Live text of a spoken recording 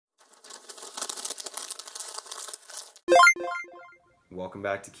Welcome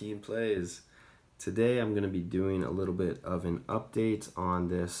back to Key and Plays. Today I'm going to be doing a little bit of an update on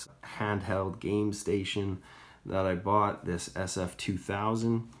this handheld game station that I bought, this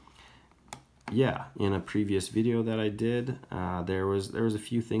SF2000. Yeah, in a previous video that I did, there was a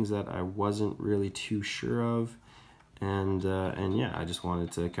few things that I wasn't really too sure of, and yeah, I just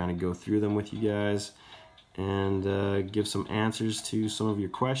wanted to kind of go through them with you guys and give some answers to some of your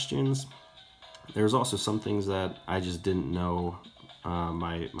questions. There's also some things that I just didn't know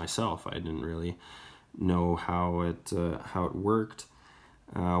myself. I didn't really know how it worked.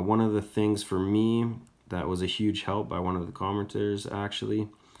 One of the things for me that was a huge help by one of the commenters actually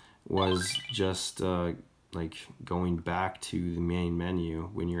was just like going back to the main menu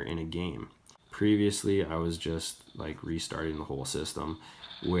when you're in a game. Previously I was just like restarting the whole system,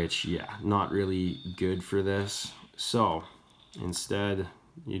 which yeah, not really good for this. So instead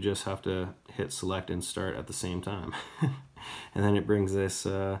you just have to hit select and start at the same time. And then it brings this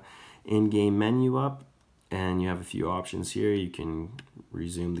in-game menu up, and you have a few options here. You can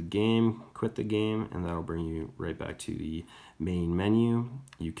resume the game, quit the game, and that'll bring you right back to the main menu.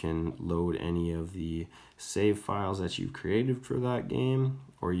 You can load any of the save files that you've created for that game,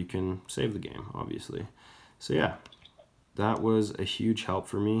 or you can save the game, obviously. So yeah, that was a huge help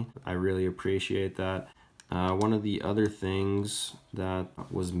for me. I really appreciate that. One of the other things that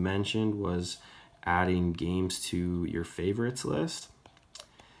was mentioned was adding games to your favorites list.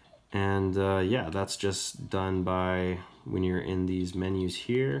 And yeah, that's just done by when you're in these menus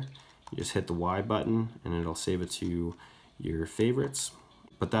here, you just hit the Y button and it'll save it to your favorites.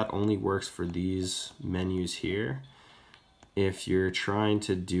 But that only works for these menus here. If you're trying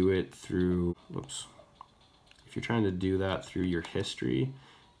to do it through, if you're trying to do that through your history,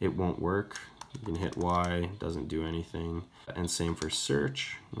 it won't work. You can hit Y, doesn't do anything. And same for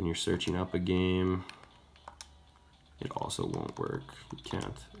search. When you're searching up a game, it also won't work. You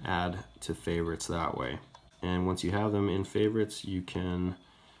can't add to favorites that way. And once you have them in favorites, you can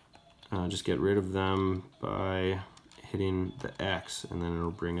just get rid of them by hitting the X, and then it'll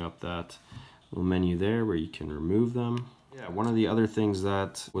bring up that little menu there where you can remove them. Yeah, one of the other things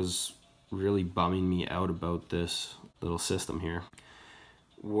that was really bumming me out about this little system here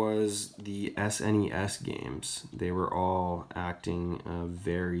was the SNES games. They were all acting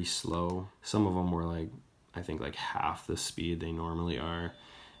very slow. Some of them were like, I think like half the speed they normally are.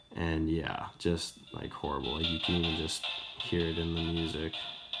 And yeah, just like horrible. Like you can even just hear it in the music.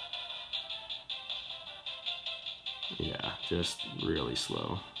 Yeah, just really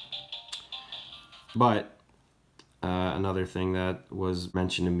slow. But another thing that was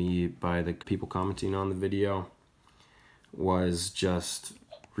mentioned to me by the people commenting on the video was just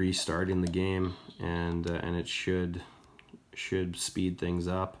restarting the game, and it should speed things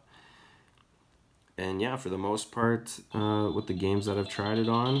up. And yeah, for the most part, with the games that I've tried it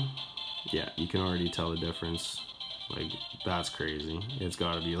on, yeah, you can already tell the difference. Like, that's crazy. It's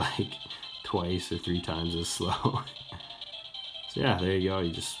got to be like twice or 3 times as slow. So yeah, there you go.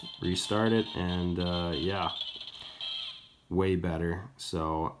 You just restart it, and yeah, way better.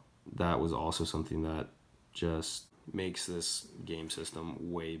 So that was also something that just makes this game system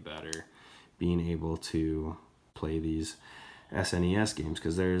way better, being able to play these SNES games,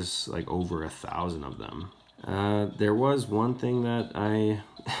 because there's like over 1,000 of them. There was one thing that I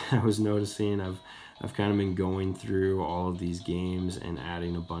was noticing. I've kind of been going through all of these games and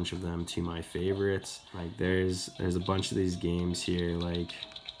adding a bunch of them to my favorites. Like there's a bunch of these games here, like,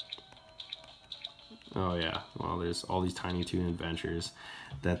 oh yeah, well, there's all these Tiny Toon Adventures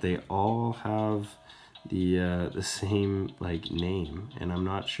that they all have the same like name, and I'm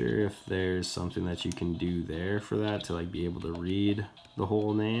not sure if there's something that you can do there for that to like be able to read the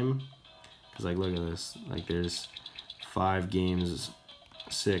whole name. Because like, look at this, like there's 5 games,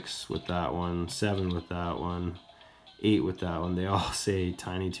 6 with that one, 7 with that one, 8 with that one. They all say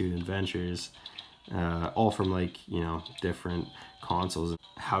Tiny Toon Adventures, all from like, you know, different consoles.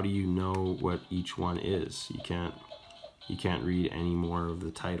 How do you know what each one is? You can't read any more of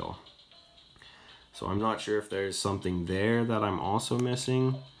the title. So I'm not sure if there's something there that I'm also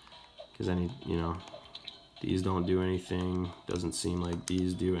missing, because you know, these don't do anything. Doesn't seem like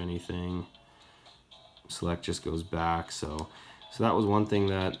these do anything. Select just goes back. So that was one thing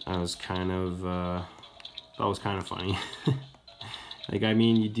that I was kind of thought was kind of funny. Like, I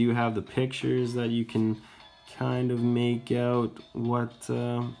mean, you do have the pictures that you can kind of make out what's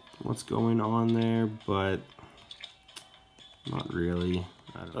going on there, but not really.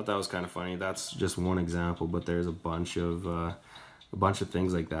 I thought that was kind of funny. That's just one example, but there's a bunch of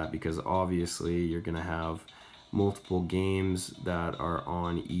things like that, because obviously you're gonna have multiple games that are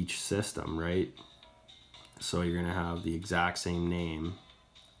on each system, right? So you're gonna have the exact same name,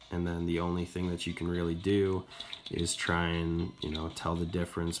 and then the only thing that you can really do is try and, you know, tell the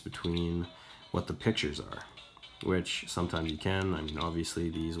difference between what the pictures are, which sometimes you can. I mean, obviously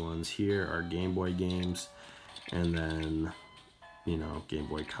these ones here are Game Boy games, and then, you know, Game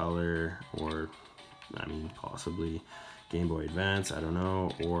Boy Color, or I mean possibly Game Boy Advance, I don't know,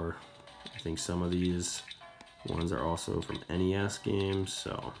 or I think some of these ones are also from NES games.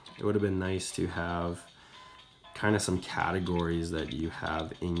 So it would have been nice to have kind of some categories that you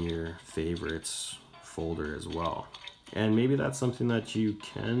have in your favorites folder as well. And maybe that's something that you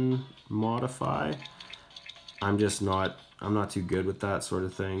can modify. I'm not too good with that sort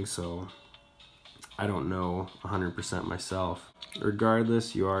of thing, so I don't know 100% myself.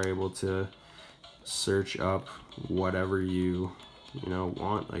 Regardless, you are able to search up whatever you know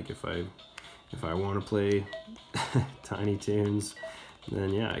want. Like if I want to play Tiny Toons,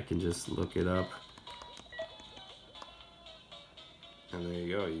 then yeah, I can just look it up. And there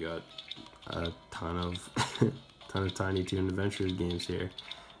you go, you got a ton of Tiny Toon Adventures games here.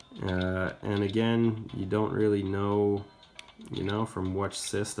 And again, you don't really know, you know, from which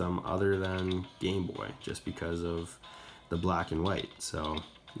system other than Game Boy, just because of the black and white. So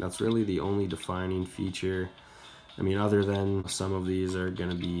that's really the only defining feature. I mean, other than some of these are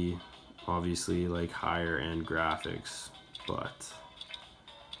gonna be obviously like higher end graphics, but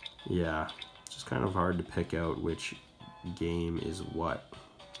yeah, it's just kind of hard to pick out which game is what,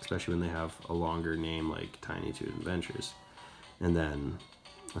 especially when they have a longer name like Tiny Toon Adventures and then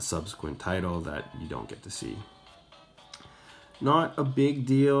a subsequent title that you don't get to see. Not a big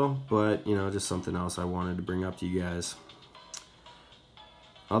deal, but you know, just something else I wanted to bring up to you guys.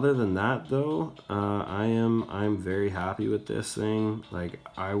 Other than that though, I'm very happy with this thing. Like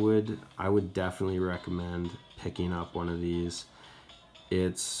I would definitely recommend picking up one of these.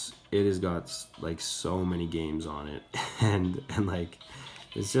 It has got like so many games on it, and like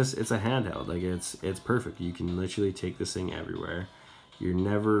it's a handheld. Like it's perfect. You can literally take this thing everywhere. You're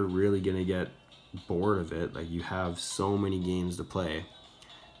never really gonna get bored of it. Like you have so many games to play,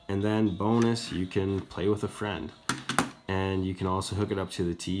 and then bonus, you can play with a friend, and you can also hook it up to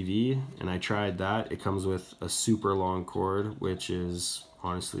the TV. And I tried that. It comes with a super long cord, which is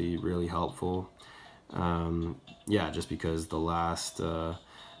honestly really helpful. Yeah, just because the last kind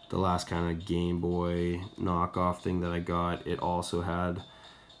of Game Boy knockoff thing that I got, it also had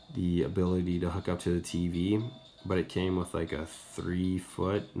the ability to hook up to the TV, but it came with like a 3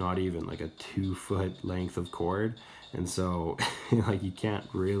 foot, not even like a 2 foot length of cord, and so like you can't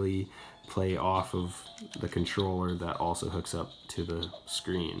really play off of the controller that also hooks up to the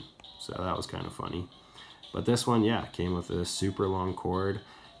screen. So that was kind of funny. But this one, yeah, came with a super long cord.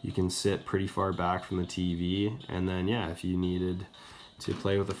 You can sit pretty far back from the TV, and then yeah, if you needed to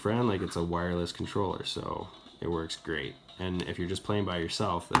play with a friend, like it's a wireless controller, so it works great. And if you're just playing by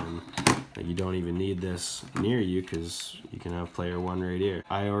yourself, then like, you don't even need this near you, because you can have player one right here.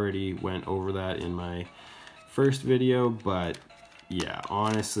 I already went over that in my first video, but yeah,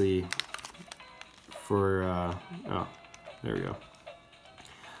 honestly, for oh, there we go.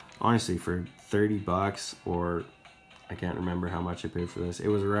 Honestly, for 30 bucks, or I can't remember how much I paid for this. It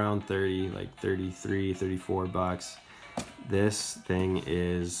was around 30, like 33, 34 bucks. This thing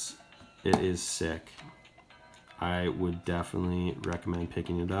is sick. I would definitely recommend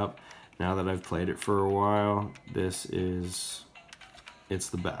picking it up. Now that I've played it for a while, it's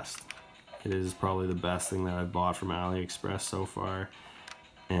the best. It is probably the best thing that I've bought from AliExpress so far,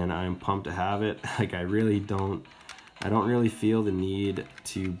 and I'm pumped to have it. Like I don't really feel the need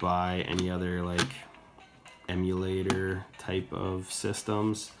to buy any other like emulator type of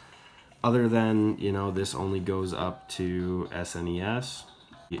systems, other than, you know, this only goes up to SNES.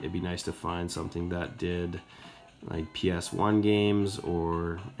 It'd be nice to find something that did like PS1 games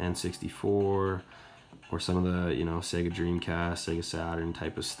or N64 or some of the, you know, Sega Dreamcast, Sega Saturn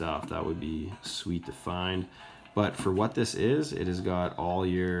type of stuff. That would be sweet to find. But for what this is, it has got all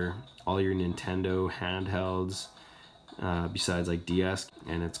your Nintendo handhelds, besides like DS,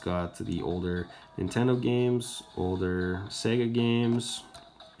 and it's got the older Nintendo games, older Sega games,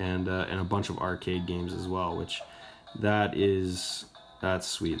 and a bunch of arcade games as well, which that's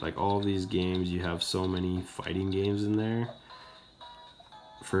sweet. Like all of these games, you have so many fighting games in there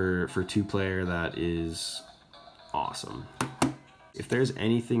for 2-player. That is awesome. If there's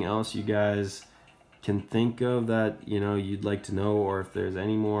anything else you guys can think of that, you know, you'd like to know, or if there's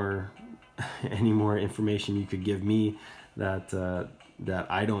any more information you could give me that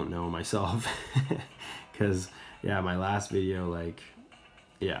I don't know myself, because yeah, my last video, like,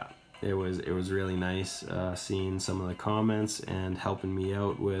 yeah, it was really nice seeing some of the comments and helping me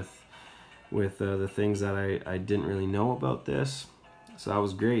out with with the things that I didn't really know about this. So that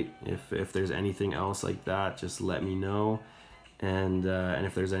was great. If there's anything else like that, just let me know. And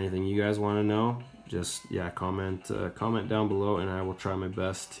if there's anything you guys want to know, just comment down below, and I will try my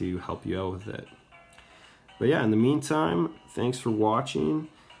best to help you out with it. But yeah, in the meantime, thanks for watching.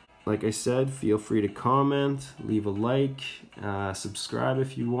 Like I said, feel free to comment, leave a like, subscribe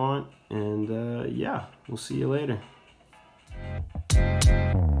if you want, and yeah, we'll see you later.